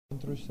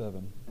through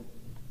 7.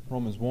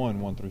 Romans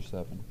 1, 1 through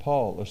 7.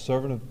 Paul, a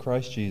servant of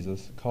Christ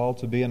Jesus, called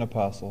to be an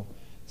apostle,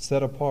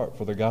 set apart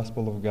for the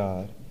gospel of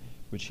God,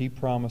 which he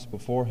promised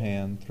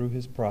beforehand through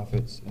his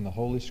prophets in the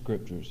Holy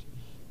Scriptures,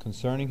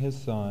 concerning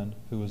his Son,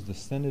 who was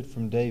descended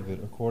from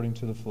David according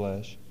to the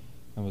flesh,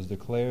 and was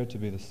declared to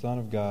be the Son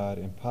of God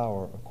in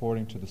power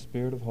according to the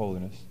Spirit of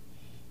holiness,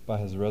 by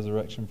his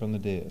resurrection from the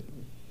dead.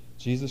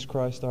 Jesus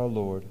Christ our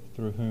Lord,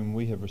 through whom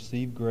we have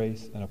received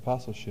grace and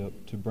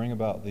apostleship to bring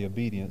about the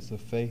obedience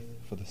of faith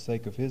for the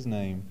sake of his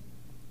name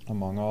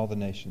among all the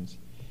nations,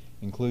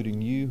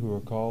 including you who are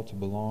called to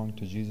belong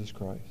to Jesus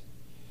Christ.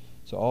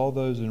 So all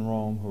those in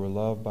Rome who are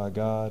loved by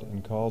God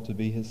and called to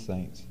be his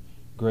saints,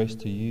 grace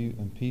to you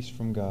and peace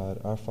from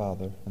God our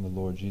Father and the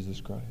Lord Jesus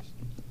Christ.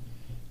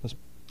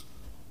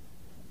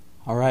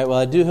 All right, well,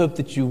 I do hope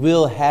that you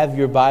will have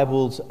your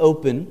Bibles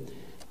open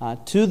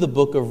to the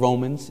book of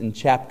Romans in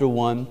chapter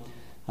 1,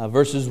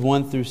 verses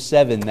 1 through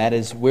 7. That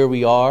is where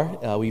we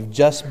are. We've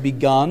just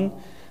begun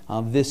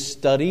this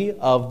study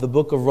of the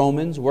book of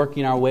Romans,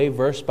 working our way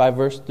verse by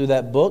verse through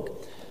that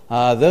book.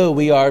 Though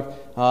we are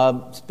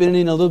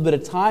spending a little bit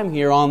of time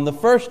here on the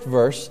first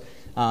verse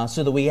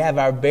so that we have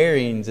our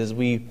bearings as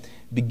we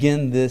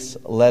begin this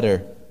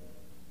letter.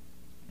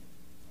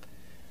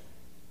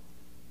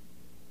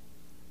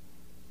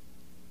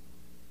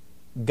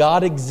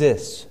 God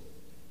exists,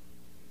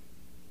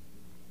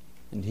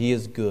 and He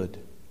is good.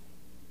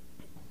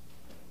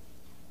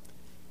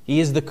 He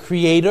is the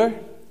creator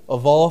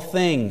of all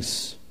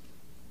things.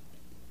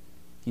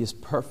 He is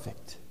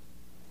perfect,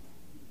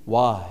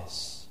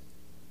 wise,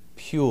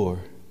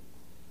 pure,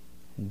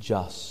 and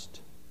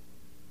just.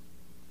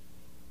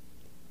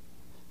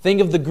 Think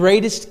of the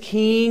greatest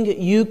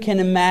king you can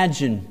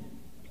imagine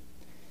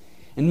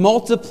and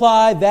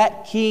multiply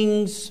that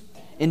king's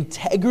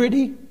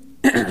integrity,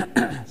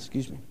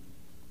 excuse me,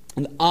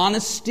 and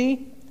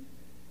honesty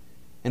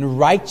and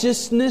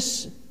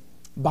righteousness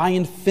by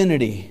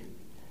infinity,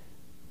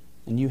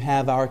 and you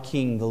have our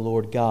King, the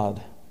Lord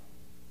God.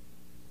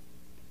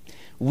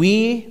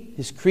 We,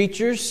 His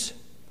creatures,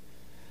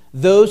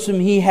 those whom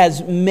He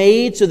has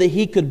made so that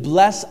He could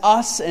bless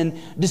us and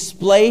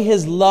display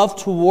His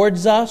love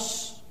towards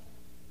us,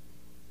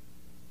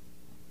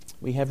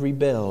 we have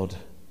rebelled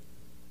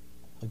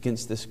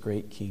against this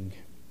great King.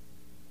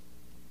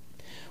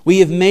 We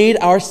have made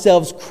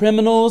ourselves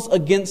criminals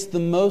against the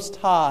Most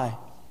High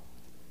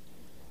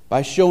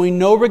by showing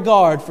no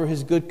regard for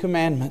His good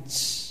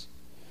commandments,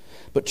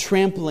 but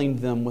trampling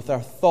them with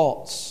our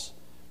thoughts,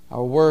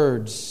 our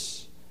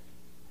words,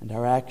 and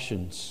our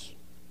actions.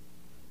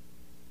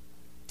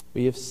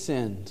 We have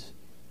sinned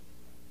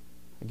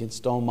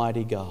against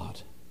Almighty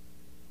God.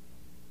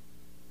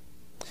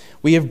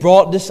 We have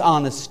brought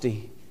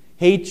dishonesty,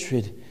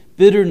 hatred,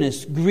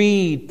 bitterness,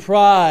 greed,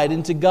 pride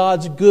into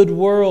God's good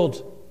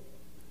world.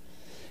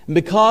 And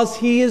because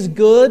He is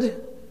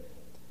good,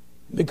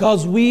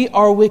 because we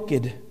are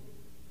wicked,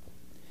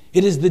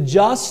 it is the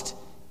just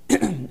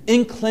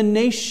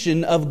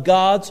inclination of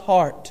God's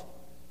heart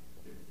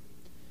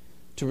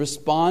to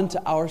respond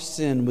to our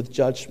sin with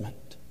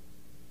judgment.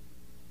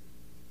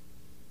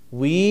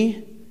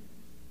 We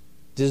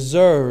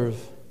deserve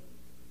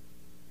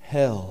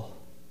hell.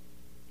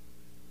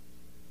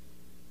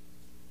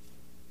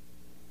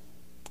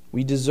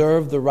 We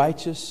deserve the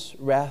righteous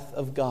wrath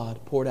of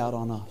God poured out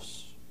on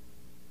us.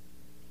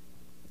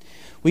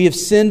 We have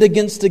sinned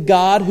against a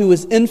God who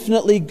is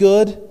infinitely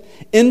good,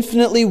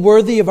 infinitely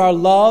worthy of our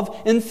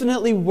love,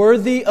 infinitely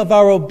worthy of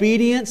our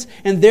obedience,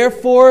 and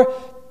therefore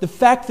the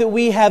fact that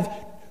we have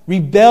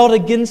rebelled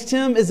against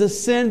Him is a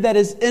sin that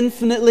is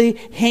infinitely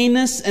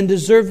heinous and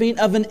deserving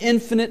of an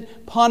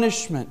infinite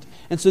punishment.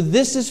 And so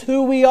this is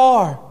who we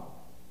are.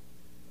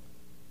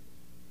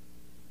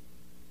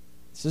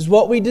 This is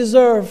what we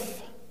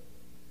deserve.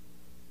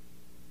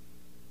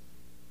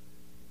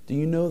 Do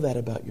you know that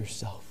about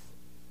yourself?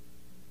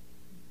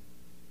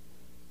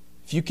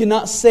 If you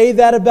cannot say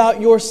that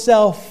about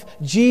yourself,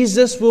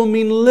 Jesus will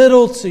mean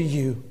little to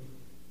you.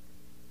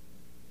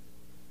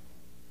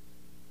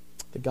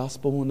 The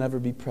gospel will never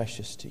be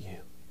precious to you.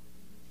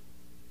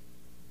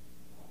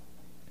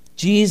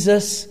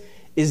 Jesus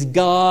is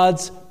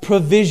God's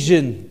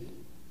provision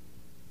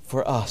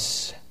for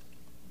us.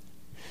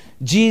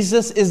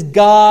 Jesus is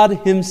God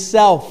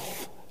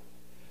Himself,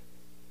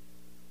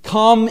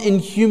 come in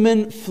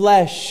human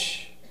flesh,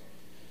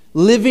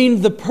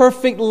 living the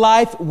perfect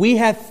life we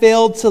have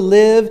failed to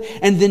live,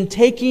 and then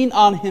taking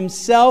on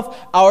Himself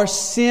our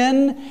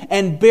sin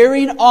and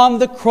bearing on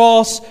the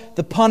cross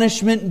the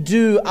punishment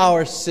due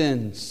our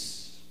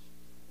sins.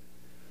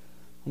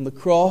 On the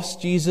cross,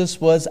 Jesus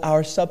was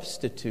our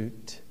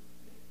substitute,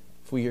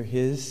 if we are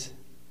His.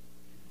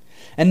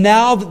 And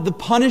now that the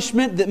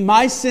punishment that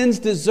my sins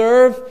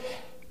deserve,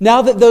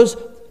 now that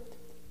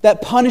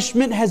that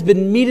punishment has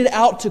been meted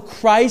out to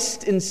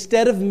Christ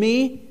instead of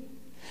me,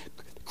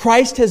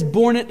 Christ has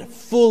borne it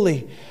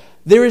fully.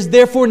 There is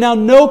therefore now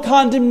no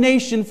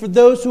condemnation for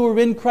those who are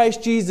in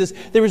Christ Jesus.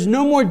 There is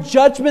no more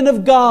judgment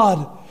of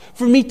God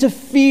for me to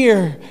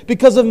fear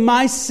because of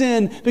my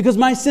sin, because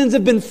my sins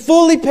have been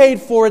fully paid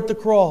for at the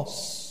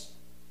cross.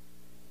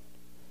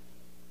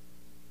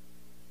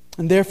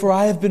 And therefore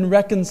I have been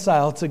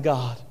reconciled to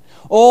God.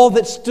 All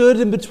that stood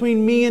in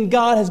between me and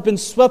God has been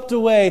swept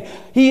away.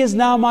 He is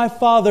now my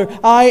Father.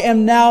 I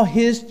am now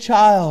His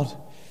child.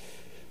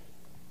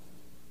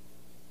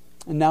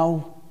 And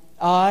now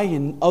I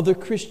and other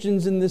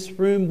Christians in this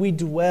room, we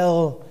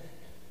dwell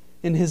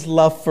in His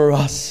love for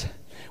us.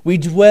 We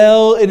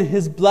dwell in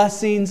His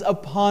blessings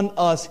upon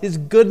us. His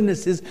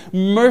goodness, His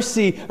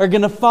mercy are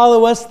going to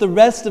follow us the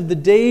rest of the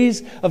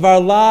days of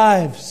our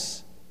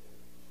lives.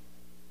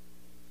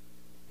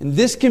 And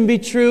this can be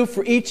true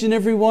for each and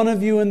every one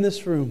of you in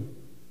this room.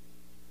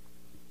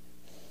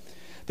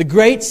 The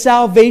great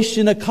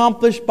salvation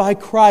accomplished by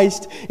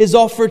Christ is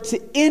offered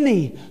to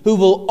any who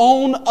will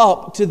own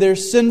up to their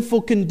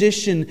sinful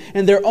condition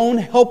and their own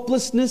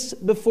helplessness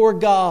before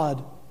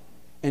God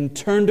and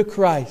turn to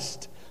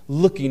Christ,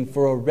 looking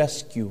for a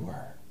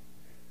rescuer.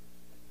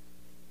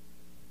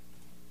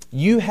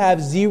 You have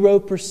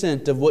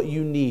 0% of what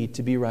you need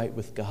to be right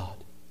with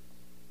God.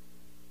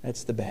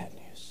 That's the bad news.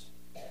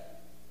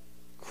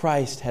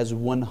 Christ has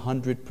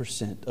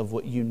 100% of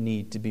what you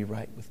need to be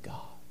right with God.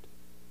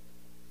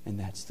 And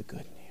that's the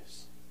good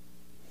news.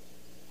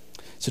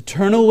 So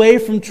turn away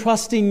from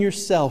trusting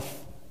yourself.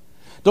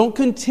 Don't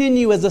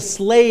continue as a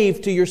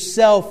slave to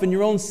yourself and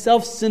your own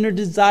self-centered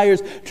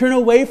desires. Turn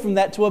away from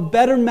that to a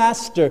better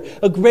master,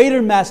 a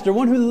greater master,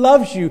 one who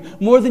loves you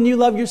more than you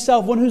love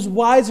yourself, one who's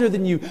wiser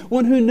than you,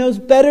 one who knows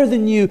better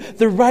than you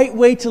the right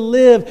way to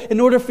live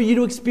in order for you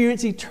to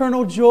experience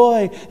eternal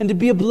joy and to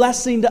be a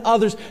blessing to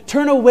others.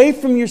 Turn away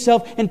from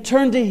yourself and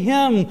turn to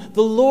Him,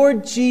 the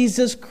Lord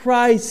Jesus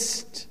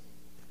Christ.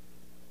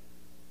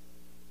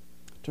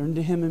 Turn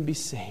to Him and be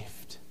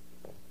saved.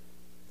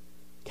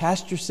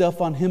 Cast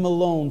yourself on Him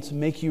alone to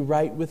make you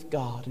right with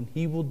God, and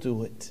He will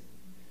do it.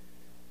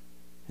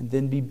 And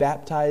then be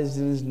baptized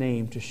in His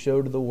name to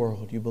show to the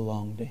world you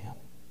belong to Him.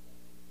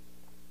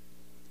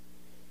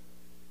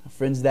 Now,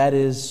 friends, that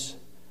is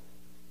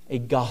a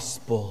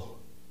gospel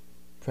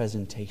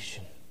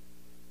presentation.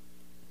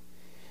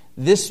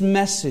 This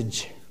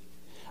message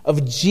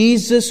of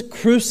Jesus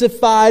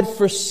crucified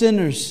for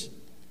sinners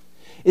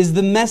is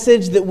the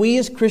message that we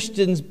as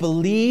Christians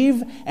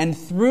believe and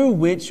through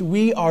which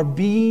we are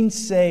being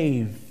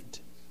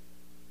saved.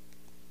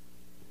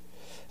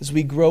 As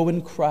we grow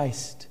in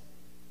Christ,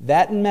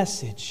 that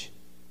message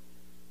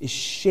is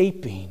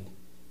shaping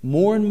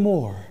more and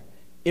more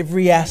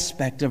every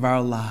aspect of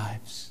our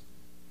lives.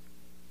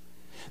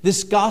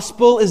 This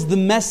gospel is the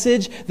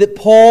message that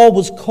Paul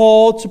was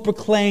called to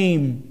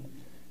proclaim,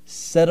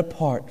 set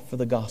apart for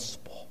the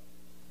gospel.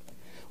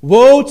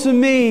 Woe to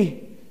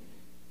me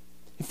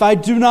if I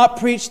do not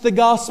preach the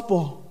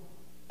gospel,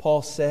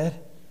 Paul said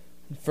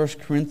in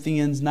 1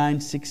 Corinthians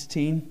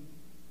 9:16.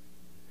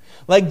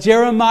 Like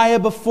Jeremiah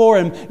before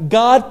him,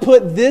 God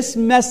put this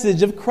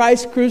message of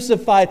Christ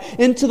crucified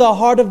into the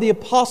heart of the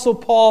Apostle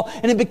Paul,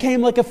 and it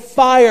became like a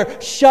fire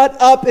shut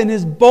up in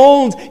his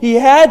bones. He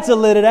had to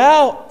let it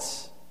out.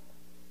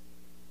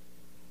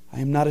 I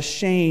am not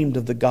ashamed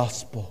of the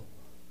gospel,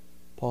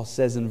 Paul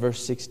says in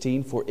verse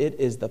 16, for it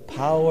is the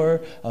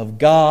power of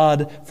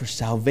God for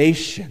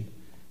salvation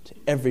to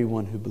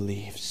everyone who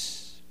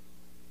believes.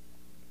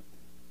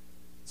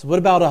 So what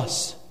about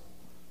us?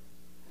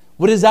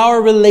 What is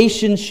our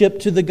relationship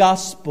to the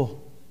gospel?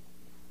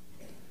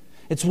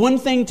 It's one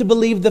thing to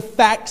believe the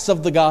facts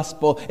of the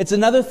gospel. It's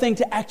another thing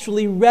to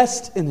actually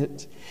rest in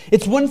it.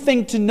 It's one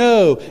thing to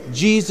know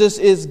Jesus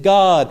is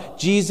God.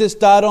 Jesus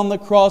died on the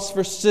cross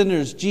for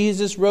sinners.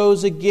 Jesus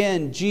rose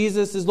again.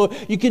 Jesus is Lord.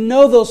 You can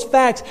know those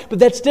facts, but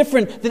that's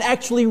different than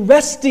actually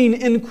resting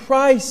in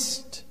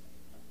Christ.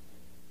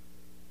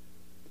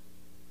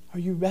 Are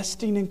you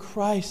resting in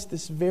Christ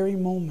this very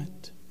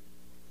moment?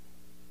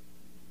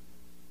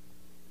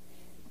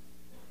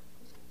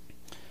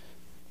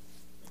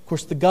 Of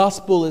course, the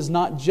gospel is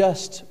not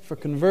just for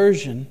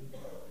conversion.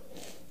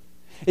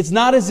 It's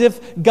not as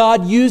if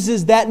God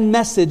uses that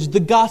message,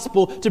 the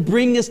gospel, to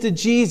bring us to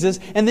Jesus,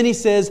 and then He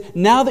says,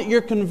 now that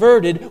you're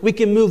converted, we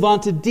can move on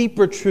to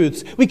deeper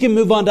truths. We can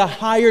move on to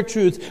higher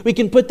truths. We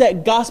can put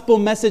that gospel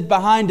message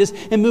behind us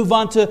and move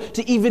on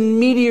to even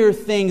meatier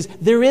things.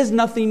 There is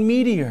nothing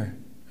meatier.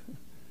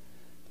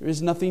 There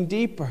is nothing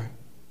deeper.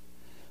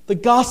 The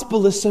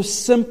gospel is so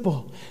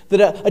simple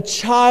that a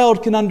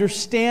child can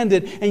understand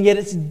it, and yet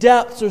its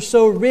depths are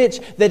so rich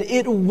that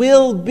it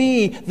will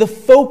be the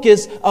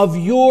focus of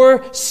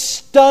your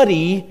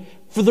study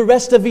for the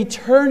rest of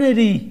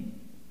eternity.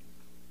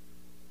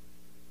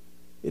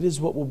 It is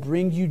what will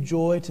bring you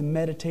joy to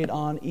meditate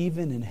on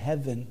even in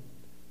heaven.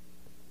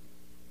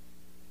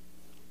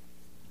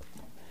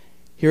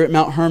 Here at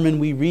Mount Hermon,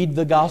 we read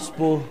the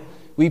gospel,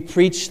 we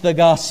preach the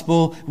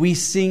gospel, we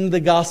sing the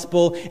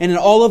gospel, and in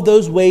all of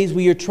those ways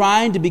we are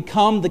trying to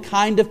become the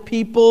kind of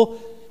people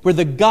where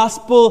the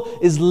gospel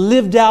is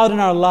lived out in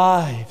our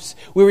lives.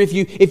 Where if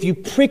you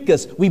prick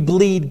us, we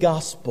bleed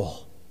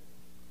gospel.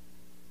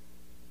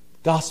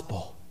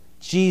 Gospel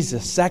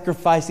Jesus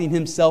sacrificing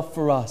Himself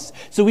for us.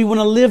 So we want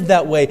to live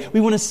that way.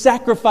 We want to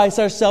sacrifice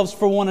ourselves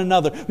for one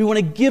another. We want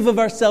to give of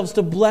ourselves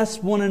to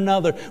bless one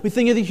another. We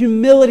think of the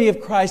humility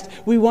of Christ.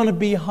 We want to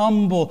be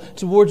humble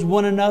towards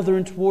one another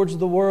and towards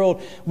the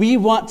world. We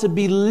want to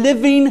be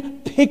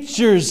living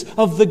pictures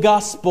of the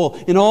gospel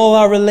in all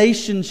our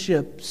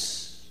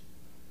relationships.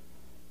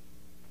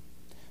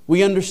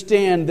 We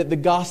understand that the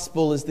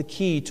gospel is the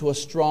key to a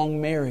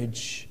strong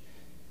marriage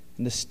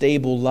and a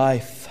stable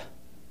life.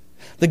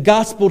 The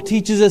gospel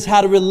teaches us how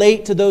to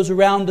relate to those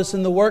around us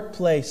in the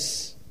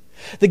workplace.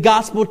 The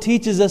gospel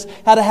teaches us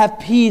how to have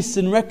peace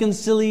and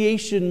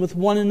reconciliation with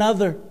one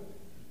another.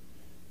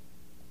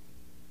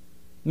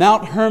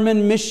 Mount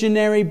Hermon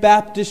Missionary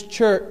Baptist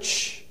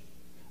Church,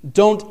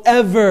 don't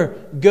ever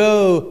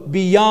go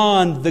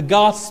beyond the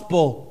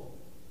gospel.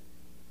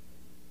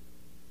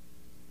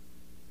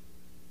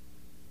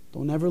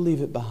 Don't ever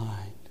leave it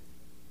behind.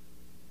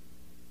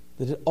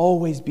 Let it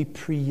always be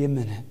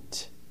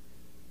preeminent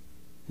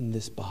in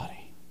this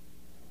body.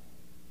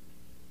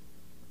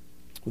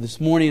 Well, this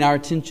morning our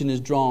attention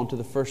is drawn to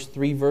the first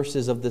 3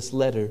 verses of this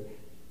letter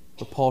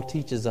where Paul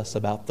teaches us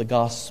about the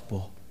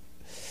gospel.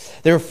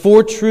 There are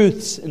 4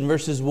 truths in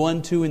verses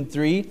 1, 2, and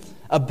 3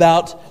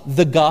 about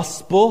the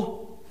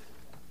gospel.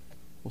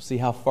 We'll see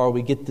how far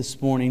we get this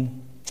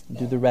morning and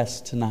do the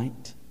rest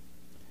tonight.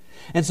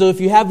 And so if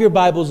you have your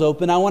Bibles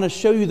open, I want to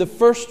show you the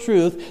first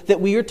truth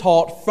that we are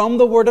taught from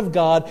the Word of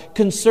God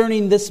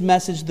concerning this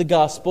message, the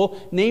gospel,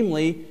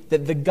 namely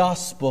that the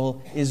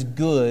gospel is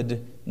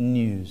good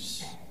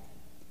news.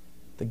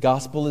 The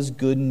gospel is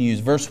good news.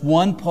 Verse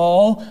 1,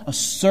 Paul, a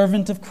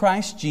servant of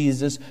Christ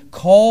Jesus,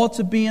 called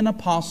to be an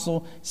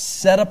apostle,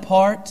 set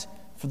apart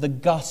for the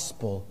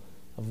gospel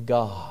of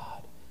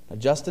God. Now,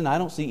 Justin, I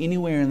don't see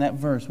anywhere in that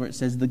verse where it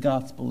says the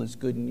gospel is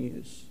good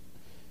news.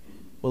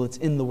 Well, it's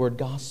in the word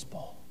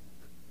gospel.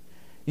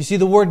 You see,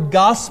 the word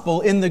gospel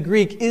in the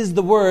Greek is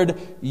the word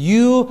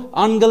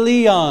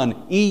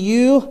euangelion.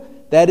 EU,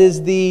 that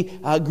is the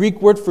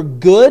Greek word for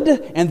good.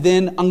 And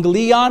then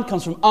angelion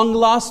comes from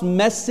angelos,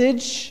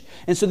 message.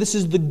 And so this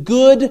is the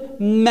good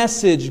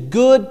message,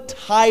 good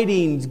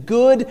tidings,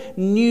 good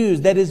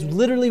news. That is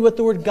literally what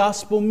the word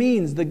gospel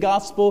means. The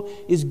gospel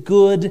is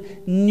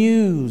good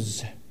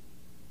news.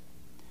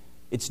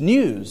 It's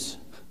news.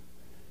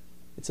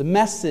 It's a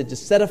message, a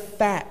set of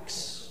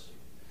facts.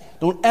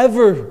 Don't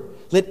ever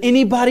let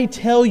anybody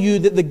tell you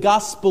that the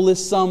gospel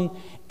is some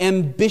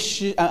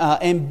ambiguous,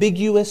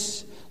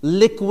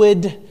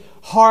 liquid,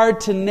 hard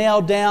to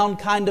nail down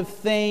kind of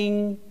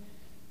thing.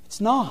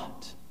 It's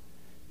not.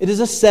 It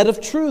is a set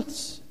of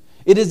truths.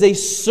 It is a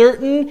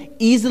certain,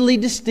 easily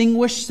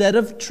distinguished set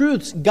of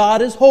truths.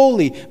 God is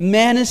holy.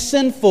 Man is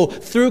sinful.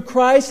 Through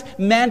Christ,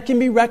 man can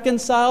be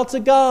reconciled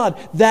to God.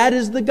 That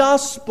is the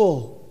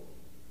gospel.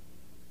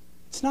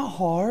 It's not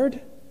hard.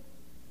 You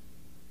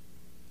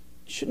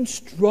shouldn't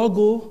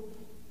struggle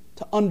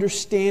to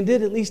understand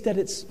it, at least at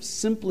its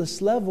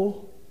simplest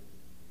level.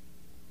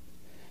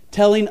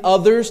 Telling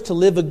others to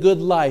live a good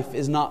life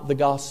is not the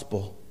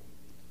gospel.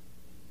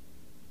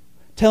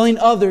 Telling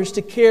others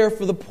to care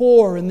for the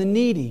poor and the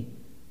needy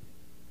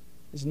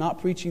is not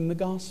preaching the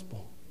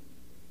gospel.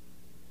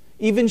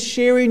 Even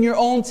sharing your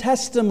own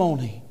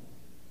testimony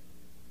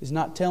is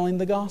not telling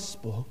the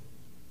gospel.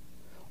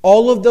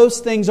 All of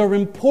those things are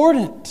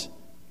important,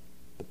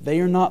 but they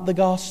are not the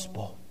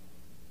gospel.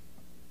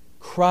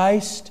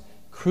 Christ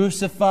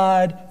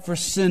crucified for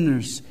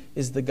sinners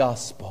is the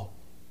gospel.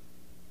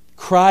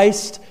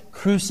 Christ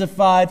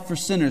crucified for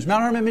sinners.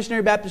 Mount Hermon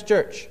Missionary Baptist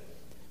Church.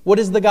 What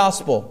is the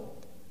gospel?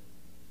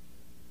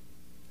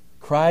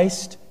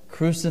 Christ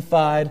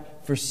crucified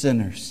for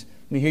sinners.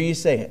 Let me hear you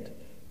say it.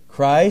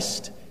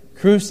 Christ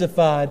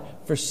crucified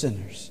for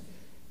sinners.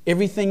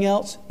 Everything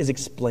else is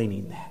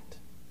explaining that.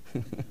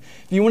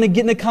 If you want to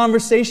get in a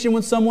conversation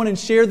with someone and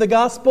share the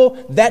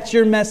gospel, that's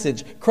your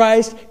message.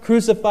 Christ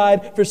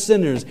crucified for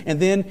sinners. And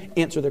then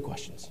answer their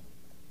questions.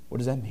 What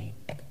does that mean?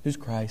 Who's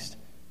Christ?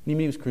 What do you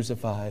mean he was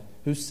crucified?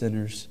 Who's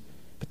sinners?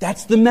 But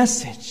that's the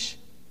message.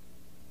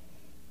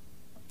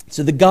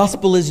 So the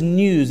gospel is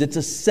news. It's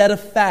a set of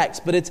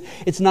facts, but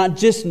it's not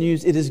just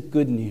news. It is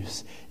good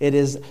news. It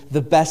is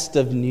the best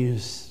of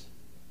news.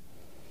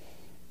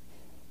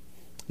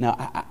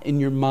 Now, in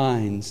your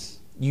minds,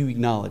 you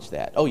acknowledge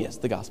that. Oh yes,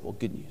 the gospel,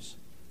 good news.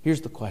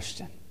 Here's the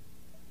question.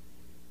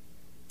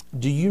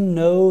 Do you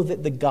know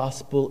that the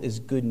gospel is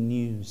good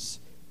news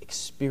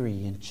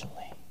experientially?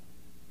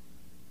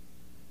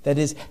 That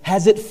is,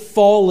 has it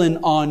fallen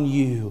on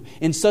you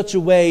in such a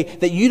way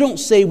that you don't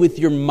say with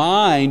your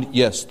mind,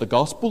 yes, the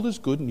gospel is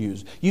good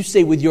news. You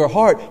say with your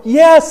heart,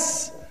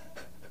 yes,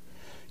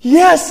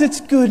 yes,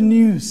 it's good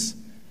news.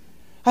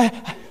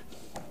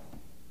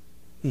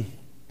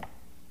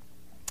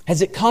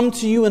 Has it come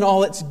to you in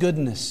all its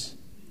goodness?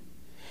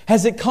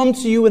 Has it come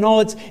to you in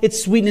all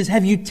its sweetness?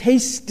 Have you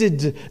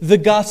tasted the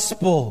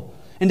gospel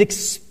and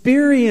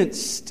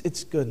experienced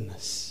its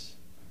goodness?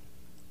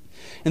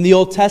 In the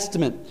Old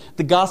Testament,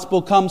 the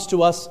gospel comes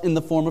to us in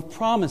the form of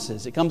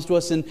promises. It comes to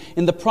us in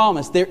the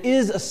promise. There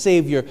is a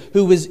Savior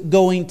who is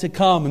going to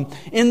come. And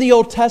in the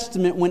Old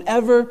Testament,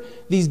 whenever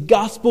these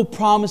gospel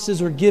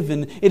promises are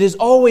given, it is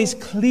always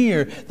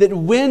clear that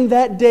when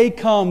that day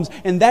comes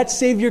and that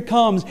Savior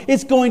comes,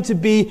 it's going to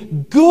be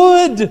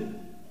good.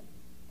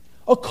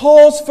 A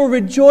cause for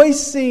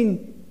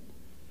rejoicing.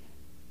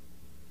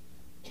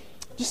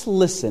 Just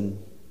listen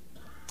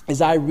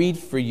as I read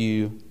for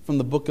you from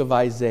the book of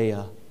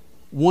Isaiah,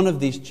 one of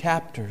these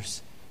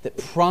chapters that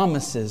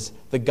promises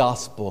the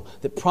gospel,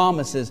 that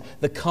promises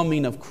the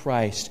coming of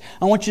Christ.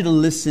 I want you to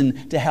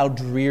listen to how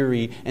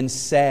dreary and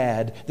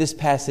sad this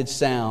passage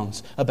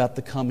sounds about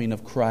the coming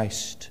of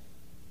Christ.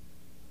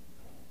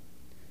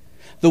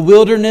 The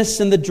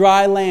wilderness and the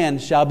dry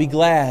land shall be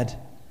glad.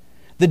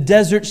 The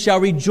desert shall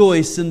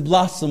rejoice and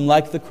blossom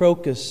like the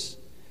crocus.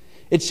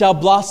 It shall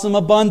blossom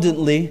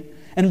abundantly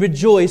and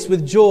rejoice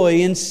with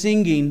joy and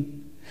singing.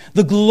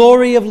 The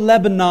glory of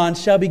Lebanon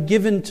shall be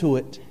given to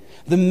it,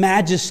 the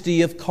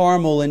majesty of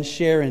Carmel and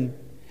Sharon.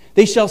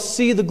 They shall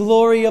see the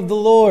glory of the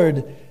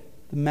Lord,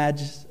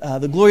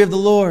 the glory of the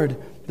Lord,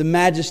 the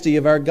majesty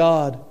of our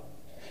God.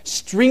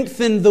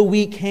 Strengthen the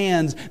weak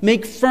hands,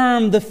 make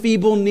firm the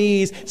feeble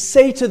knees.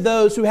 Say to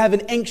those who have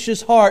an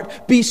anxious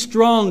heart, be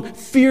strong,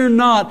 fear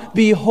not,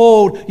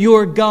 behold,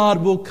 your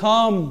God will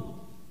come.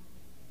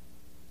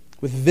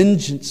 With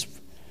vengeance,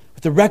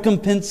 with the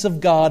recompense of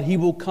God, He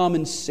will come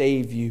and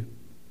save you.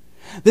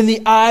 Then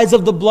the eyes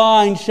of the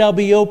blind shall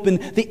be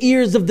opened, the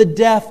ears of the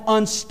deaf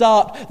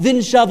unstopped.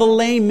 Then shall the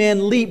lame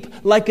man leap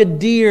like a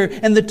deer,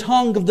 and the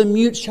tongue of the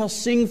mute shall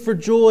sing for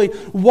joy.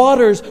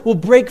 Waters will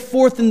break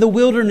forth in the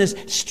wilderness,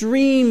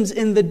 streams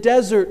in the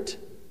desert.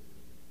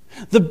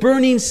 The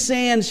burning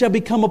sand shall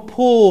become a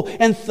pool,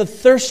 and the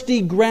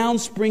thirsty ground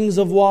springs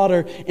of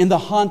water. In the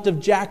haunt of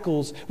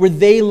jackals, where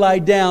they lie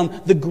down,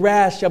 the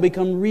grass shall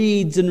become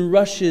reeds and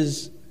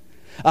rushes.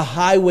 A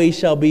highway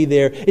shall be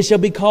there. It shall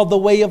be called the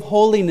way of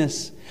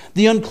holiness.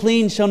 The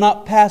unclean shall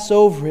not pass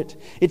over it.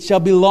 It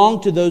shall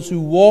belong to those who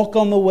walk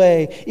on the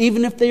way.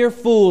 Even if they are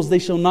fools, they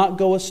shall not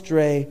go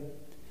astray.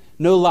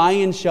 No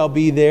lion shall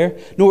be there,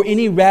 nor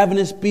any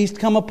ravenous beast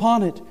come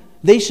upon it.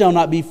 They shall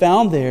not be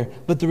found there,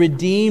 but the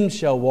redeemed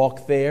shall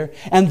walk there.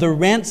 And the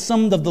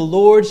ransomed of the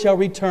Lord shall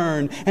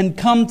return and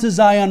come to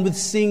Zion with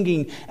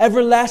singing.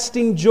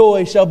 Everlasting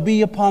joy shall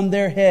be upon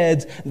their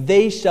heads.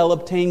 They shall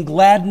obtain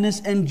gladness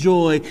and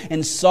joy,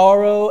 and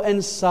sorrow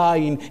and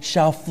sighing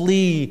shall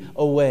flee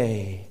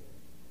away.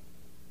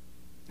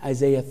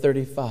 Isaiah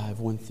 35,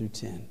 1 through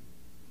 10.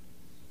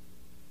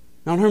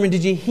 Mount Hermon,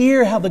 did you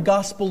hear how the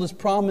gospel is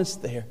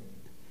promised there?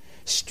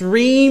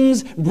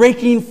 Streams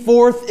breaking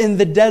forth in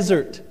the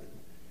desert.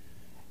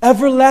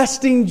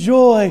 Everlasting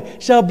joy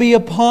shall be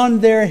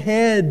upon their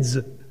heads.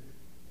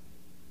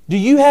 Do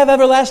you have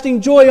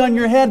everlasting joy on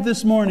your head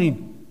this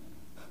morning?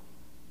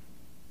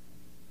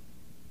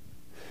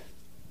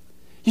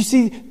 You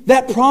see,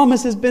 that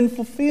promise has been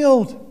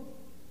fulfilled.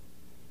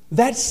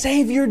 That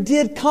Savior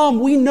did come.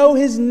 We know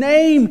His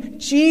name,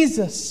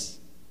 Jesus.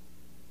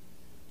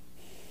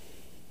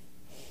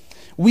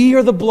 We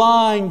are the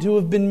blind who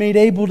have been made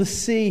able to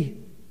see.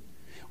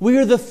 We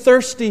are the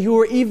thirsty who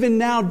are even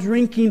now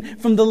drinking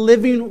from the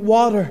living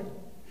water.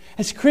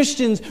 As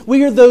Christians,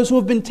 we are those who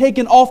have been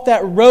taken off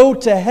that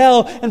road to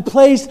hell and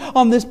placed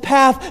on this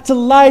path to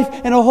life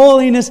and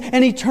holiness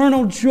and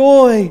eternal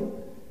joy.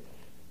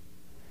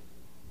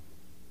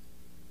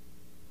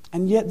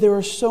 And yet there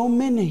are so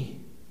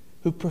many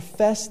who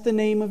profess the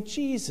name of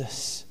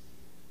Jesus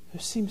who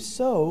seem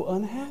so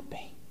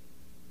unhappy.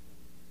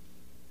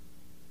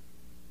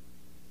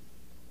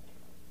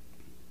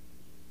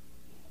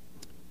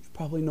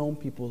 Probably known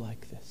people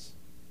like this.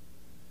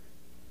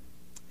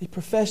 They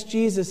profess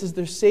Jesus as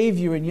their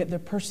Savior, and yet their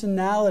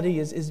personality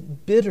is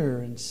bitter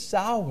and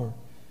sour.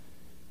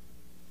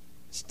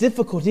 It's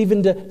difficult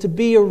even to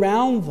be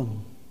around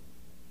them.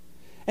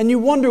 And you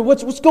wonder,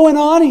 what's going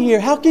on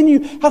here? How can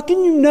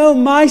you know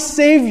my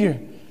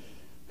Savior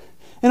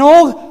and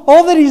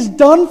all that He's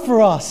done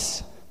for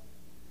us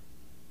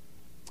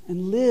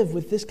and live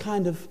with this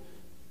kind of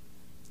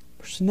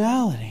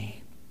personality?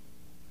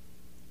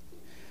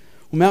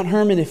 Well, Mount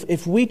Hermon,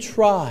 if we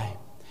try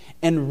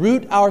and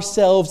root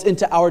ourselves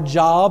into our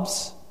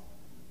jobs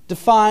to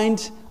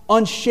find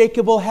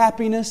unshakable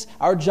happiness,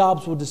 our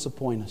jobs will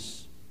disappoint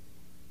us.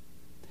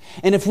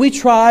 And if we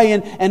try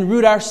and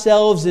root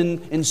ourselves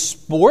in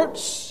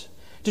sports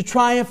to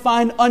try and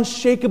find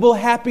unshakable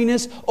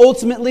happiness,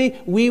 ultimately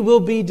we will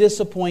be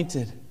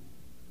disappointed.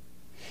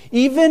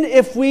 Even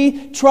if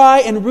we try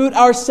and root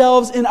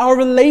ourselves in our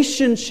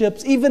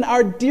relationships, even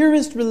our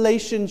dearest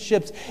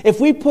relationships, if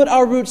we put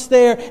our roots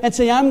there and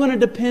say, I'm going to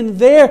depend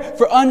there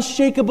for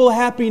unshakable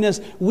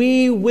happiness,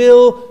 we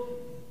will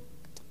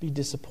be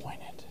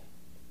disappointed.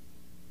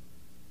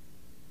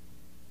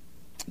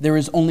 There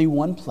is only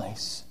one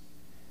place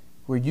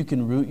where you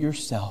can root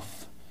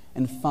yourself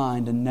and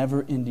find a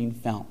never-ending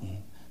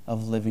fountain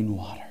of living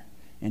water,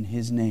 and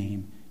His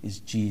name is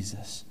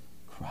Jesus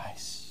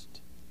Christ.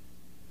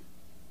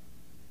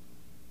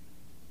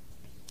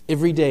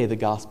 Every day the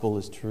gospel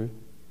is true.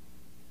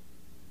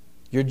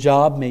 Your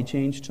job may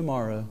change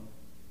tomorrow.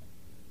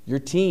 Your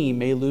team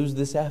may lose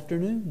this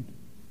afternoon.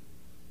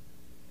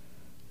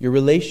 Your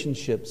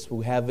relationships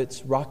will have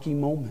its rocky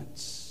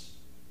moments.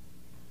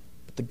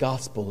 But the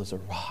gospel is a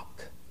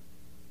rock.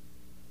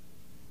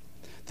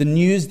 The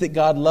news that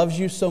God loves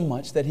you so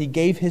much that He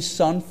gave His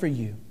Son for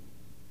you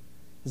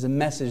is a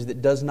message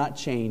that does not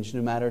change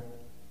no matter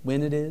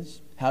when it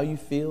is, how you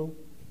feel.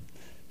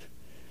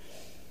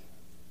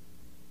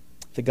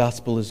 The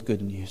gospel is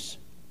good news.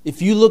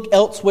 If you look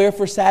elsewhere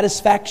for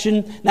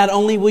satisfaction, not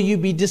only will you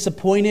be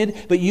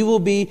disappointed, but you will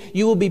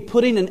be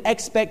putting an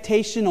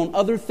expectation on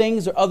other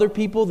things or other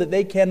people that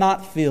they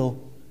cannot fill,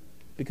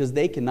 because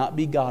they cannot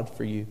be God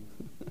for you.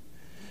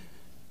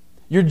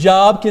 Your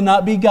job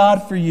cannot be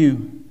God for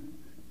you.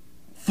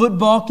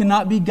 Football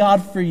cannot be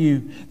God for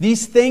you.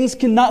 These things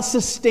cannot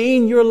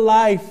sustain your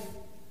life.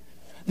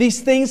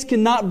 These things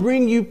cannot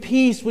bring you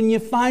peace when you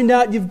find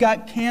out you've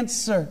got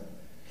cancer.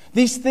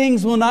 These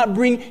things will not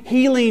bring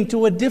healing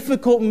to a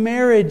difficult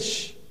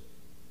marriage.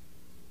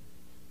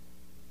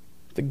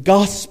 The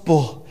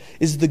gospel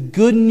is the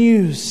good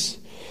news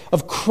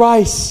of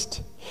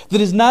Christ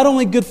that is not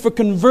only good for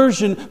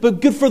conversion,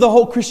 but good for the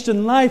whole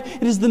Christian life.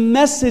 It is the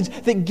message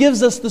that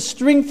gives us the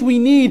strength we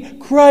need.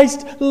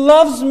 Christ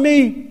loves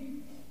me.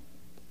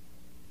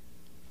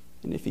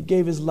 And if He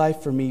gave His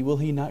life for me, will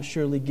He not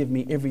surely give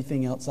me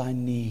everything else I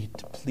need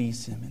to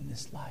please Him in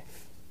this life?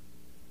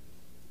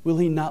 Will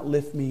He not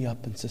lift me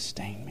up and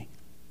sustain me?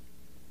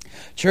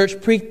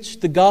 Church, preach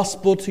the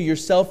gospel to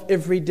yourself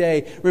every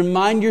day.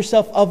 Remind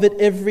yourself of it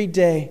every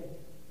day.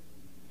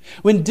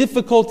 When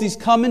difficulties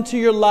come into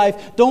your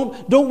life,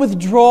 don't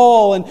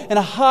withdraw and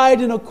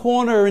hide in a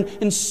corner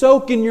and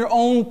soak in your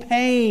own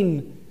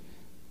pain.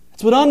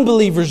 That's what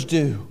unbelievers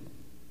do,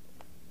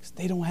 because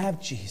they don't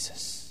have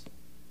Jesus.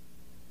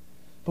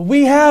 But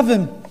we have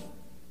Him.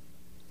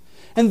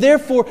 And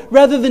therefore,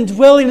 rather than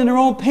dwelling in our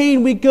own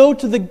pain, we go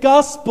to the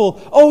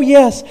gospel. Oh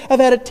yes, I've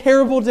had a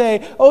terrible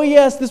day. Oh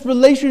yes, this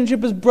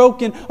relationship is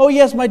broken. Oh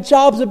yes, my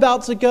job's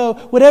about to go.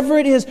 Whatever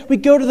it is, we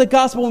go to the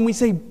gospel and we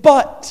say,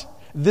 but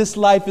this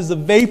life is a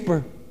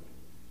vapor.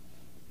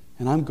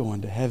 And I'm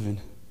going to heaven.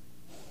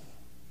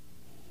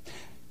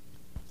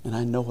 And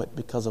I know it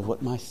because of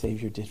what my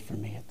Savior did for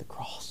me at the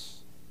cross.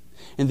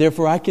 And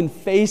therefore I can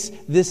face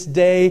this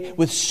day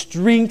with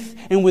strength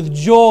and with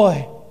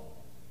joy.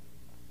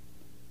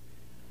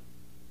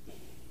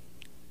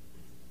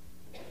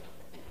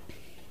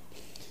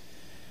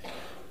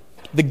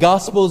 The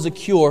gospel is a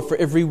cure for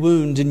every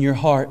wound in your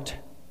heart.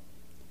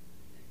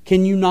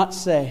 Can you not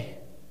say,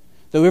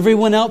 though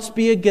everyone else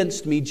be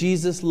against me,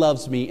 Jesus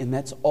loves me, and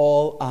that's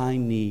all I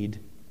need?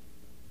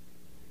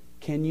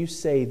 Can you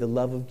say the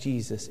love of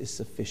Jesus is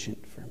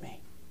sufficient for me?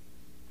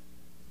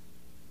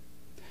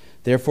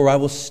 Therefore I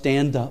will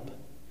stand up,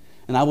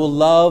 and I will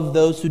love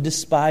those who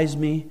despise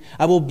me.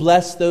 I will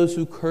bless those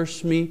who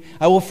curse me.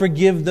 I will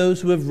forgive those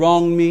who have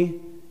wronged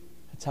me.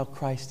 That's how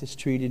Christ has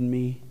treated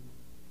me.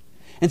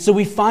 And so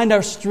we find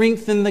our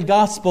strength in the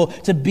gospel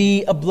to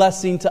be a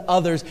blessing to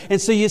others.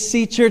 And so you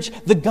see, church,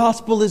 the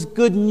gospel is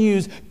good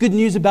news. Good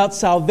news about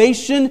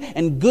salvation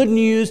and good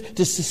news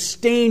to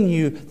sustain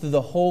you through the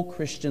whole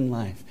Christian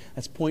life.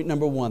 That's point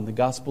number one. The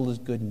gospel is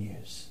good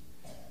news.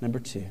 Number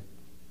two,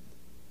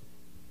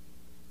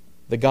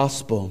 the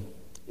gospel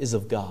is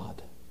of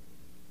God.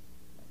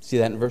 See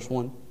that in verse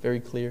 1? Very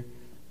clear.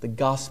 The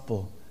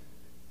gospel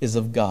is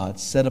of God,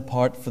 set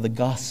apart for the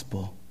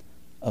gospel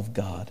of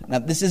God. Now,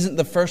 this isn't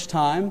the first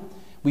time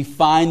we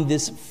find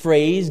this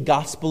phrase,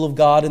 gospel of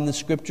God, in the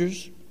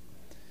Scriptures. In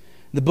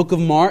the book of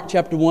Mark,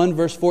 chapter 1,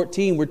 verse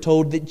 14, we're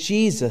told that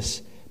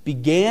Jesus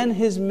began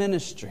His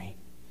ministry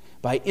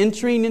by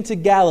entering into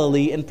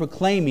Galilee and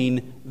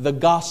proclaiming the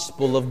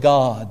gospel of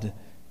God,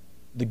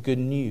 the good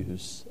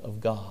news of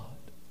God.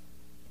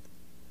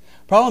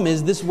 Problem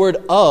is, this word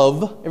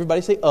of, everybody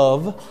say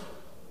of,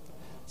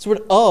 this word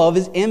of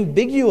is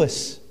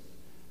ambiguous.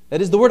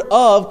 That is, the word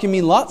of can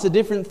mean lots of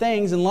different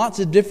things in lots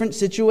of different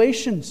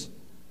situations.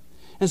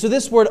 And so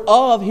this word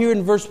of here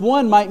in verse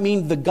 1 might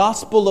mean the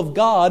gospel of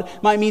God,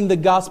 might mean the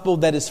gospel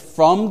that is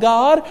from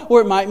God,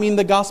 or it might mean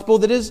the gospel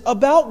that is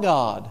about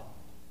God.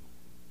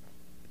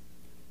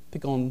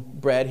 Pick on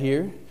Brad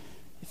here.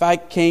 If I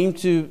came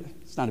to,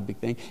 it's not a big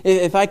thing,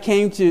 if I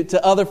came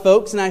to other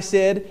folks and I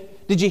said,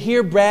 did you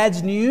hear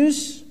Brad's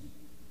news?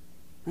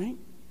 Right?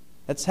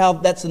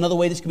 That's another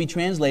way this could be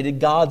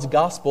translated, God's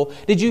gospel.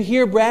 Did you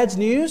hear Brad's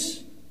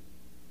news?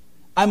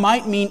 I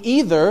might mean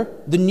either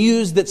the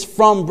news that's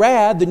from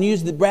Brad, the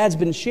news that Brad's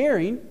been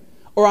sharing,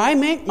 or I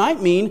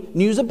might mean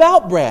news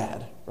about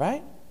Brad,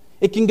 right?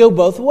 It can go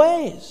both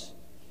ways.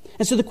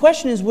 And so the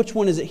question is, which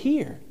one is it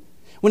here?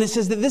 When it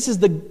says that this is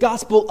the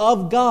gospel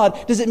of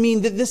God, does it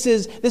mean that this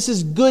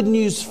is good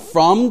news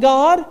from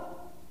God?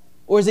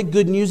 Or is it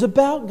good news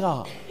about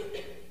God?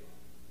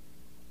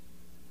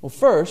 Well,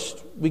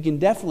 first, we can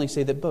definitely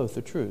say that both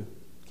are true,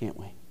 can't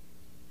we?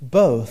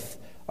 Both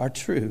are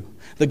true.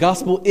 The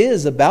gospel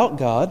is about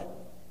God,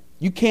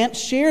 You can't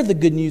share the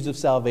good news of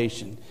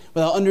salvation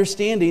without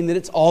understanding that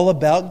it's all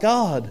about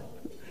God.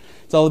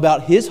 It's all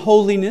about His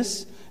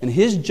holiness and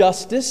His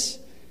justice,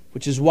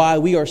 which is why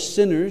we are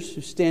sinners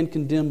who stand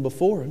condemned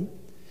before Him.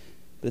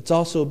 But it's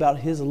also about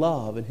His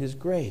love and His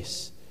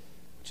grace,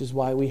 which is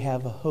why we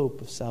have a hope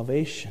of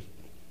salvation.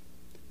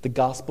 The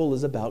gospel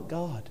is about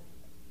God.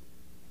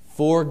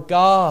 For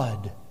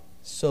God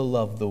so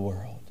loved the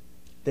world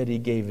that He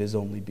gave His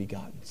only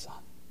begotten Son.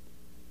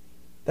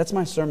 That's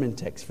my sermon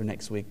text for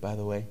next week, by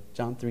the way,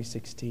 John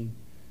 3:16.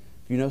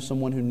 If you know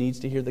someone who needs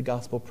to hear the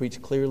gospel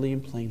preached clearly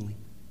and plainly,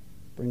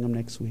 bring them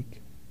next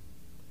week.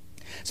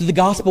 So the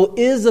gospel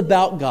is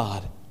about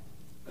God.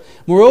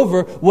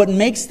 Moreover, what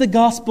makes the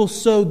gospel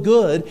so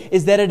good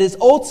is that it is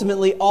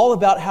ultimately all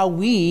about how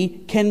we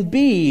can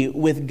be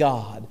with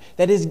God.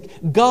 That is,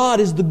 God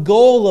is the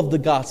goal of the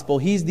gospel.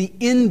 He's the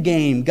end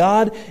game.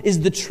 God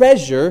is the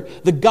treasure.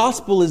 The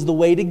gospel is the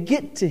way to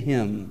get to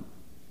Him.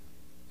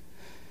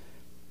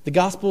 The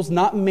gospel is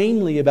not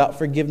mainly about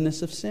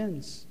forgiveness of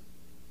sins.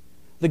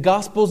 The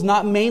gospel is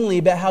not mainly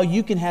about how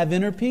you can have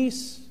inner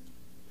peace.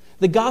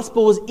 The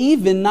gospel is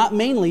even not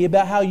mainly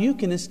about how you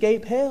can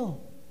escape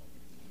hell.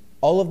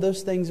 All of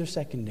those things are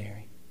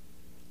secondary.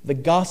 The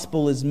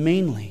gospel is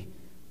mainly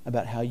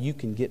about how you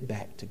can get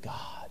back to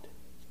God.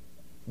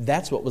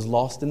 That's what was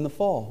lost in the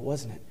fall,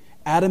 wasn't it?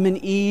 Adam and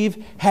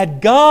Eve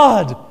had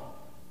God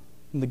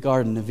in the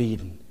Garden of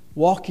Eden,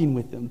 walking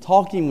with them,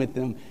 talking with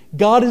them.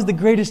 God is the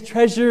greatest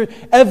treasure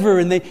ever,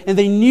 and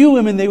they knew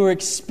Him and they were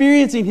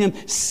experiencing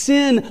Him.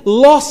 Sin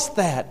lost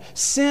that.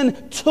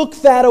 Sin took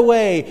that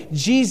away.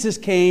 Jesus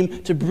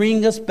came to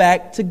bring us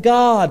back to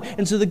God.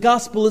 And so the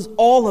gospel is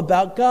all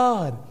about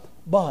God.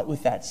 But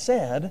with that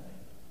said,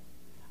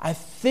 I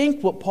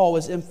think what Paul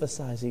was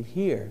emphasizing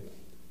here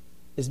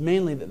is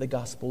mainly that the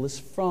gospel is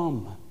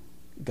from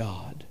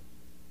God.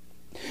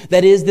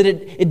 That is, that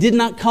it did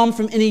not come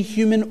from any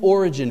human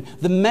origin.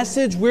 The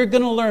message we're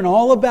going to learn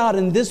all about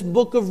in this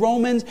book of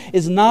Romans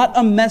is not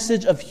a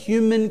message of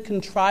human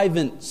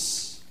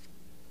contrivance.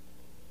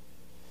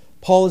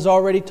 Paul has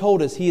already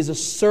told us he is a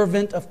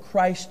servant of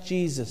Christ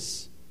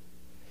Jesus.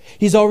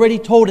 He's already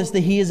told us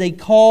that he is a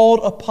called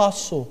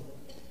apostle.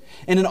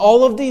 And in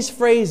all of these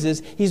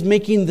phrases, he's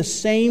making the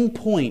same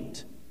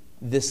point.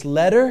 This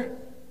letter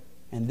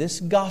and this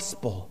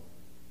gospel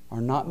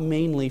are not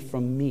mainly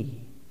from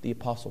me, the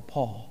Apostle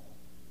Paul,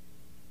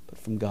 but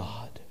from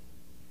God.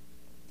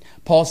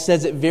 Paul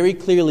says it very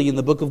clearly in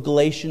the book of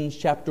Galatians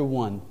chapter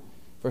 1,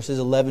 verses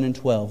 11 and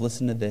 12.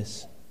 Listen to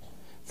this.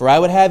 For I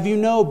would have you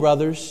know,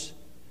 brothers,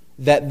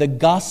 that the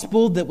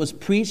gospel that was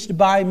preached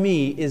by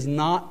me is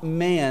not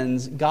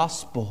man's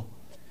gospel.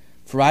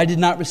 For I did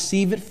not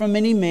receive it from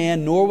any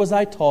man, nor was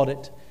I taught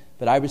it,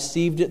 but I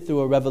received it through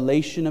a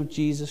revelation of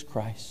Jesus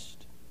Christ.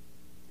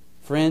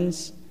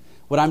 Friends,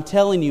 what I'm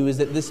telling you is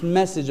that this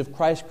message of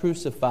Christ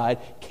crucified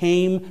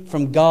came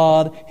from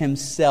God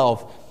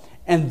Himself.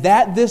 And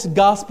that this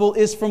gospel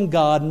is from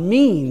God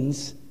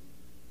means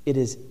it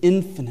is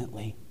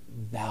infinitely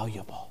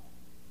valuable.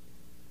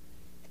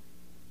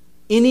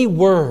 Any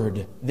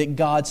word that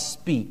God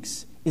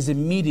speaks is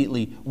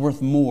immediately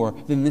worth more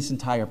than this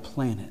entire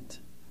planet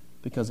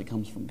because it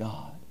comes from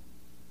God.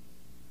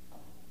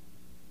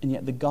 And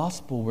yet the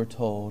gospel, we're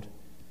told,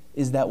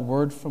 is that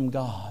word from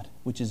God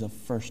which is of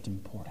first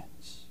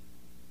importance.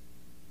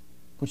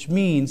 Which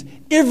means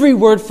every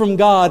word from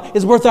God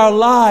is worth our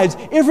lives.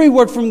 Every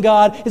word from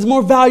God is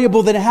more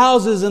valuable than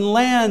houses and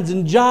lands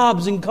and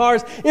jobs and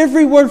cars.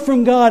 Every word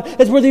from God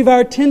is worthy of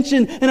our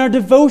attention and our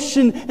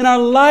devotion and our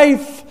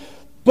life.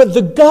 But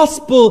the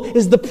gospel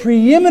is the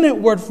preeminent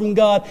word from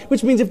God,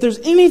 which means if there's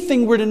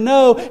anything we're to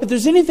know, if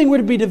there's anything we're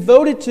to be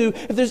devoted to,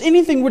 if there's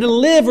anything we're to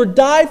live or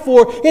die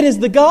for, it is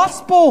the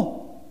gospel.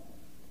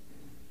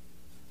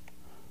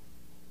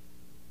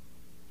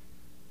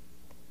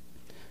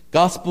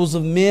 Gospels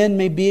of men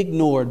may be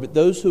ignored, but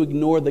those who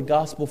ignore the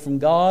gospel from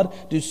God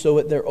do so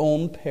at their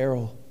own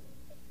peril.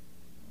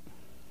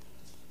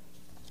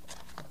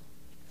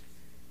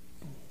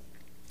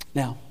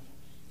 Now,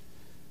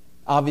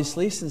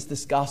 obviously, since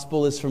this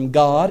gospel is from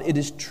God, it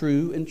is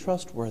true and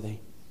trustworthy.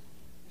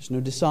 There's no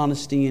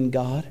dishonesty in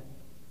God.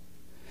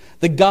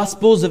 The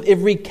gospels of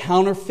every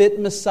counterfeit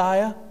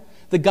Messiah,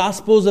 the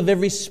gospels of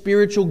every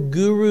spiritual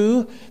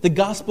guru, the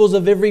gospels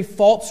of every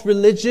false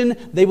religion,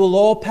 they will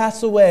all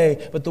pass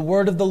away, but the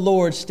word of the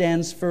Lord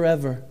stands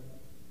forever.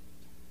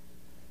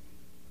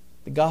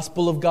 The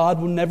gospel of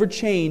God will never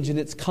change in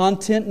its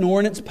content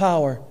nor in its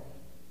power.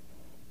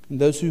 And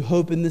those who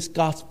hope in this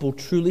gospel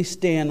truly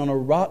stand on a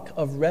rock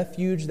of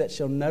refuge that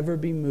shall never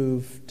be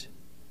moved.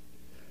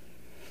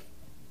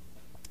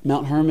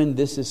 Mount Hermon,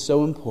 this is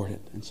so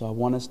important, and so I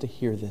want us to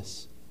hear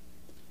this.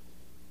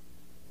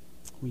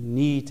 We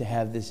need to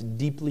have this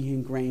deeply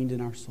ingrained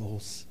in our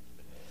souls.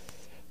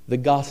 The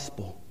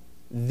gospel,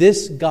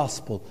 this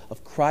gospel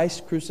of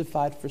Christ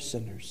crucified for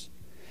sinners,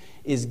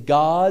 is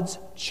God's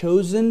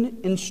chosen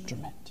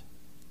instrument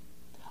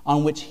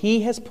on which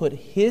He has put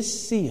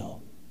His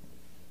seal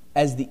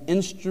as the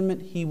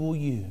instrument He will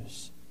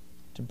use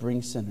to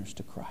bring sinners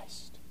to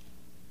Christ.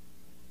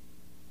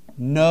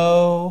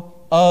 No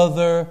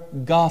other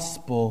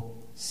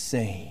gospel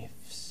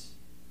saves.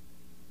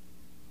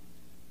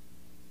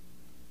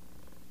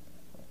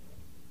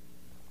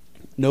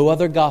 No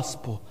other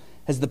gospel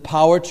has the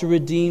power to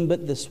redeem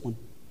but this one.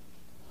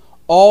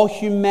 All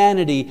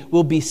humanity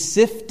will be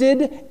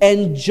sifted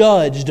and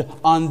judged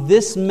on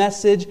this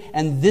message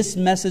and this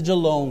message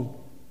alone.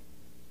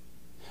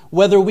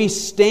 Whether we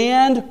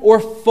stand or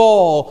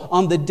fall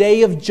on the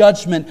day of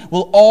judgment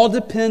will all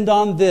depend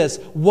on this.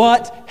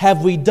 What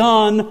have we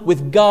done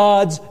with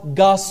God's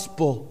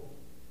gospel?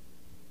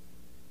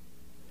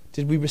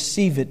 Did we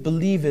receive it,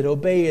 believe it,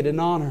 obey it,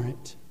 and honor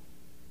it?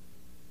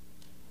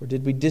 Or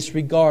did we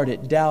disregard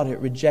it, doubt it,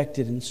 reject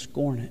it, and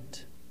scorn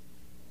it?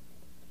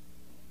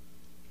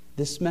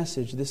 This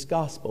message, this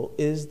gospel,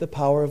 is the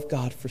power of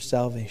God for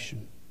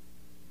salvation.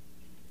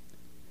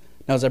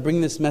 Now, as I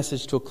bring this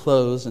message to a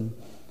close and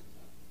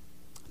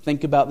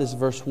think about this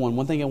verse 1,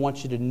 one thing I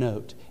want you to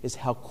note is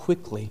how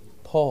quickly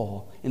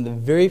Paul, in the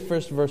very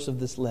first verse of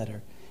this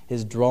letter,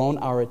 has drawn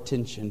our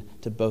attention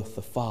to both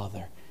the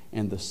Father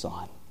and the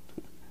Son.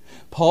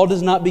 Paul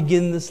does not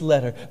begin this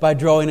letter by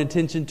drawing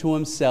attention to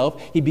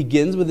himself. He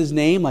begins with his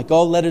name, like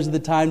all letters of the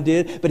time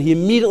did, but he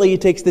immediately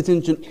takes the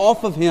attention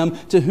off of him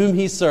to whom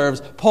he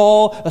serves.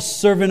 Paul, a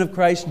servant of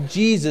Christ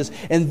Jesus,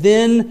 and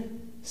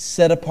then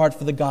set apart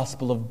for the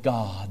gospel of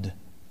God.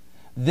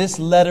 This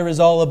letter is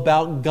all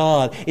about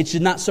God. It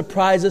should not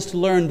surprise us to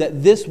learn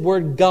that this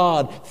word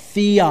God,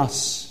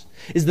 theos,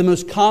 is the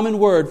most common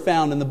word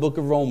found in the book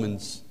of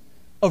Romans.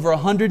 Over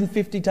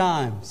 150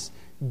 times.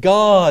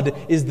 God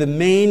is the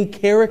main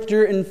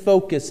character and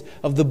focus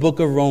of the book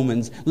of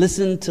Romans.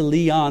 Listen to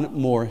Leon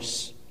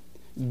Morris.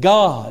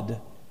 God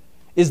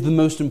is the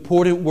most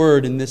important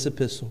word in this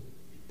epistle.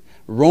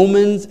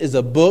 Romans is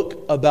a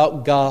book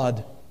about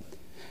God.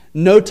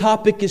 No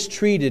topic is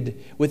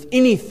treated with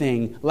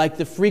anything like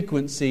the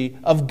frequency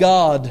of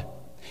God.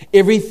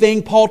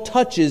 Everything Paul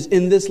touches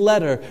in this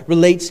letter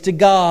relates to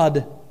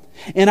God.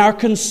 And our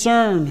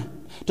concern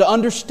to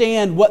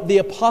understand what the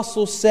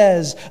apostle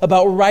says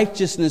about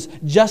righteousness,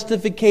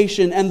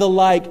 justification, and the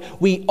like,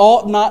 we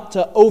ought not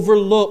to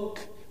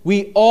overlook.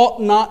 We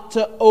ought not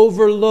to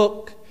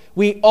overlook.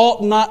 We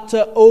ought not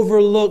to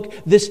overlook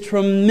this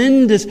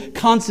tremendous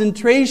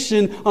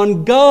concentration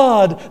on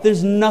God.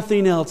 There's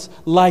nothing else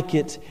like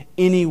it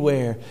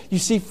anywhere. You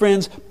see,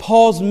 friends,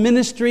 Paul's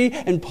ministry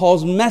and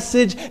Paul's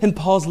message and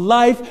Paul's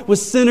life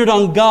was centered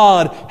on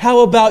God.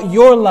 How about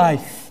your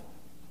life?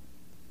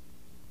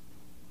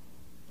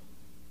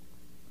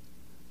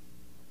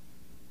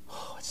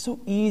 So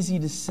easy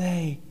to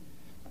say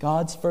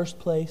God's first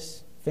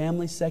place,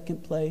 family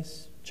second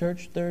place,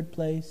 church third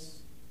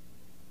place.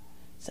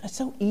 It's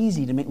so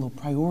easy to make little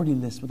priority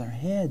lists with our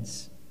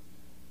heads.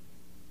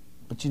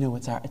 But you know,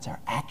 it's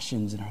our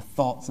actions and our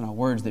thoughts and our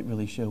words that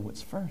really show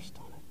what's first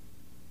on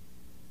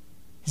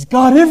it. Is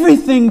God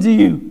everything to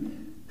you?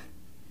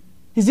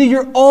 Is He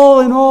your all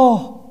in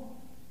all?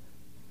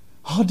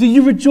 Oh, do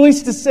you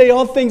rejoice to say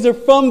all things are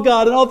from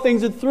God and all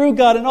things are through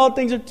God and all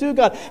things are to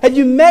God? Have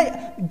you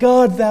met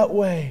God that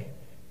way?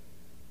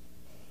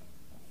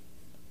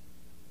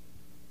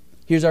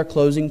 Here's our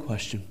closing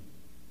question.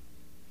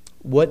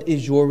 What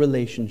is your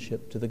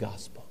relationship to the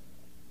gospel?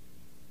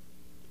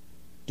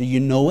 Do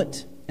you know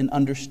it and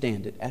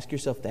understand it? Ask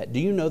yourself that. Do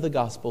you know the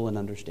gospel and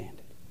understand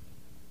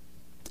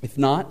it? If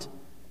not,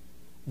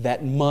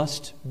 that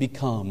must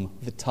become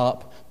the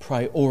top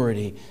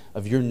priority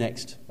of the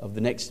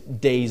next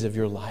days of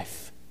your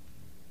life.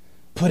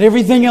 Put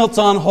everything else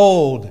on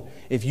hold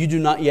if you do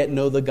not yet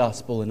know the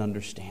gospel and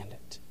understand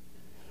it.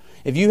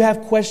 If you have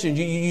questions,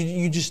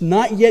 you're just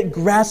not yet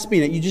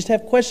grasping it. You just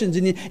have questions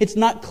and it's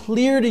not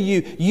clear to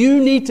you. You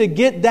need to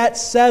get that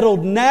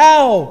settled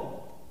now.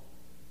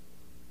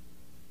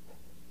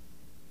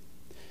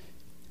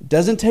 It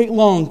doesn't take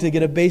long to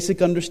get a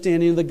basic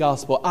understanding of the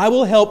gospel. I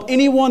will help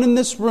anyone in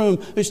this room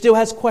who still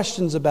has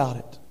questions about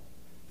it,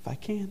 if I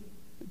can.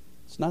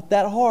 It's not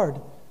that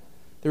hard.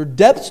 There are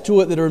depths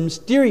to it that are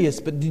mysterious,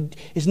 but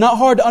it's not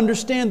hard to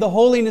understand the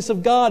holiness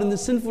of God and the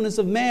sinfulness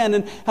of man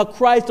and how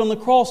Christ on the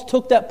cross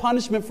took that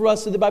punishment for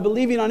us so that by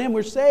believing on Him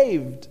we're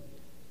saved.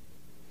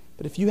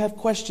 But if you have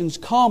questions,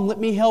 come, let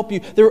me help you.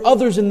 There are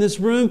others in this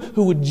room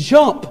who would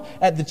jump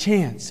at the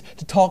chance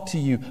to talk to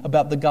you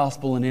about the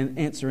gospel and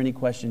answer any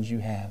questions you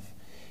have.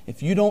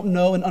 If you don't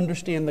know and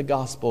understand the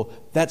gospel,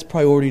 that's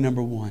priority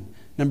number one.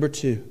 Number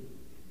two,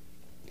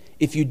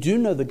 if you do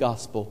know the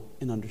gospel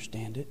and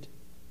understand it,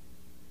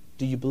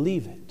 do you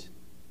believe it?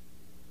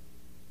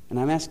 And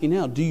I'm asking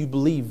now, do you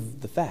believe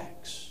the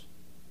facts?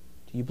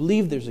 Do you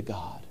believe there's a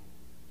God?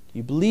 Do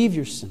you believe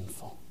you're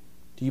sinful?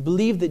 Do you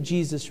believe that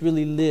Jesus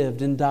really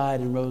lived and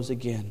died and rose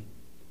again?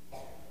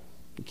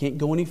 You can't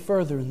go any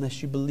further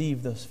unless you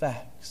believe those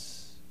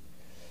facts.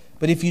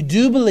 But if you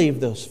do believe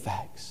those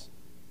facts,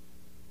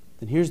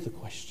 then here's the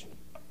question.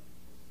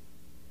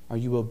 Are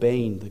you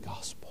obeying the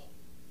gospel?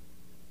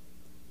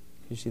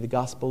 You see, the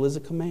gospel is a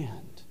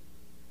command.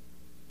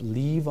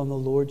 Believe on the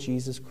Lord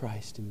Jesus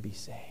Christ and be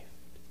saved.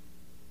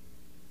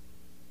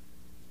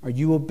 Are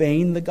you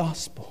obeying the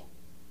gospel?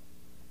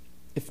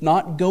 If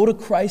not, go to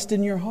Christ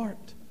in your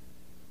heart.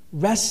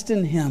 Rest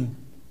in Him.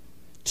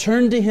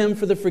 Turn to Him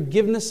for the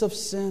forgiveness of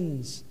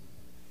sins.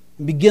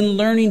 And begin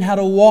learning how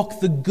to walk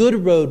the good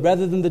road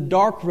rather than the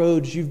dark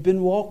roads you've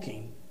been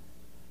walking.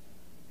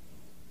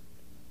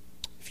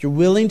 If you're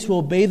willing to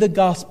obey the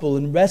gospel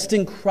and rest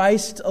in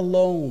Christ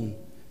alone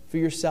for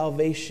your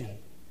salvation,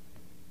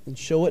 then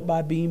show it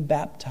by being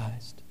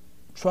baptized.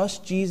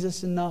 Trust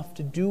Jesus enough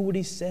to do what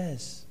He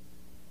says.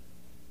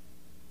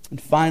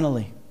 And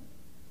finally,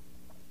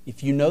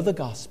 if you know the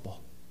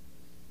gospel,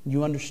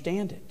 you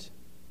understand it,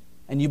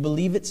 and you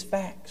believe its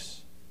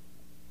facts,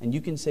 and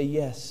you can say,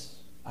 yes,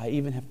 I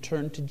even have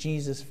turned to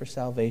Jesus for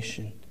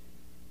salvation,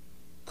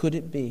 could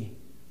it be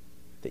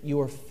that you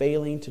are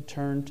failing to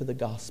turn to the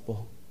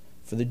gospel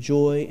for the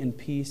joy and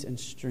peace and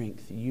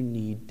strength you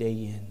need day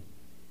in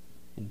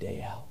and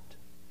day out?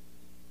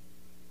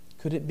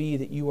 Could it be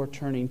that you are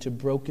turning to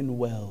broken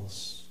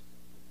wells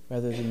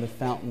rather than the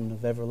fountain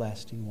of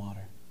everlasting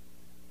water?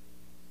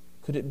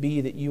 Could it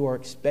be that you are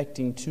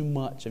expecting too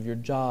much of your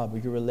job or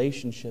your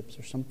relationships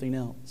or something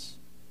else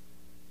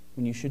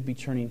when you should be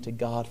turning to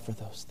God for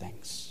those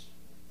things?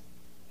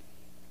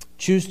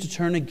 Choose to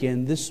turn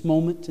again this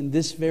moment and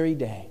this very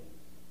day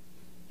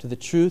to the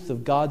truth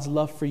of God's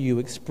love for you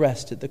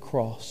expressed at the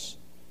cross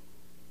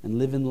and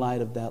live in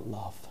light of that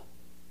love.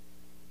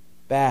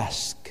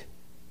 Bask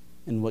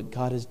in what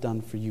God has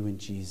done for you in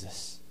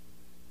Jesus.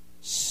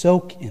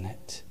 Soak in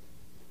it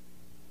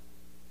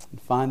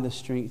and find the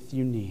strength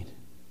you need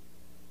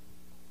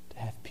to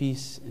have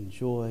peace and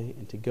joy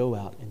and to go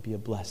out and be a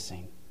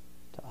blessing